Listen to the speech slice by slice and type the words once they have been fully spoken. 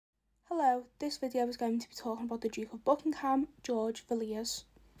Hello, this video is going to be talking about the Duke of Buckingham, George Villiers.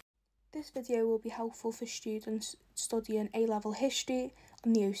 This video will be helpful for students studying A-level history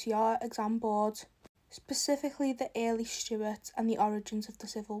on the OCR exam board, specifically the Early Stuart and the origins of the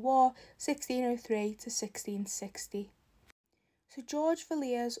Civil War, 1603 to 1660. So George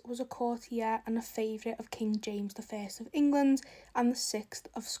Villiers was a courtier and a favourite of King James I of England and the 6th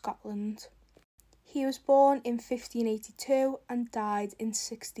of Scotland. He was born in 1582 and died in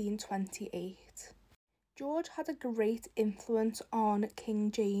 1628. George had a great influence on King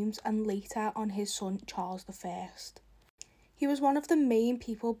James and later on his son Charles I. He was one of the main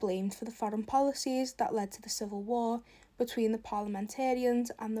people blamed for the foreign policies that led to the Civil War between the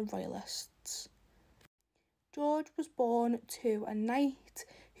parliamentarians and the royalists. George was born to a knight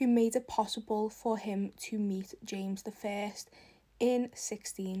who made it possible for him to meet James I in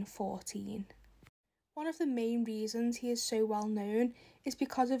 1614. One of the main reasons he is so well known is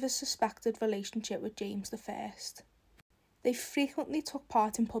because of his suspected relationship with James I. They frequently took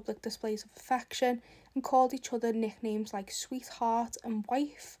part in public displays of affection and called each other nicknames like sweetheart and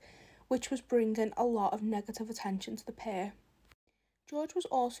wife, which was bringing a lot of negative attention to the pair. George was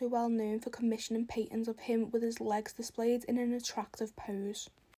also well known for commissioning paintings of him with his legs displayed in an attractive pose.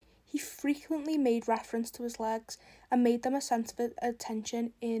 He frequently made reference to his legs and made them a centre of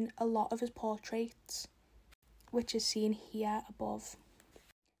attention in a lot of his portraits, which is seen here above.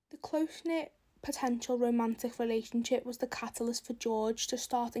 The close-knit potential romantic relationship was the catalyst for George to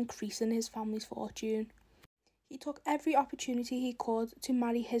start increasing his family's fortune. He took every opportunity he could to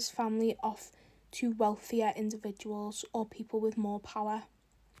marry his family off to wealthier individuals or people with more power.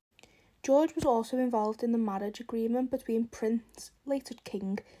 George was also involved in the marriage agreement between Prince, later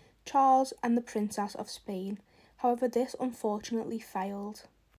King, Charles and the Princess of Spain. However, this unfortunately failed.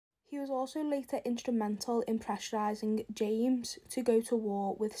 He was also later instrumental in pressurising James to go to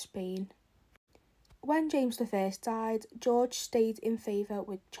war with Spain. When James I died, George stayed in favour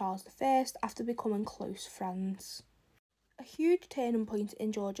with Charles I after becoming close friends. A huge turning point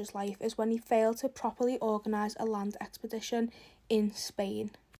in George's life is when he failed to properly organise a land expedition in Spain,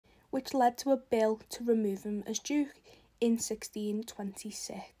 which led to a bill to remove him as Duke in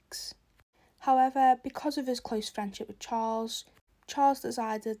 1626. However, because of his close friendship with Charles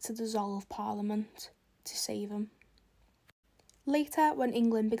decided to dissolve Parliament to save him. Later, when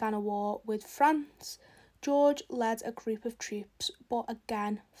England began a war with France, George led a group of troops but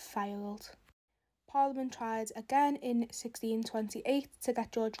again failed. Parliament tried again in 1628 to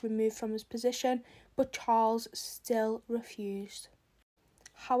get George removed from his position, but Charles still refused.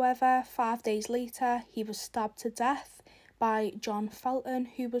 However, 5 days later, he was stabbed to death by John Felton,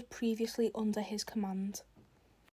 who was previously under his command.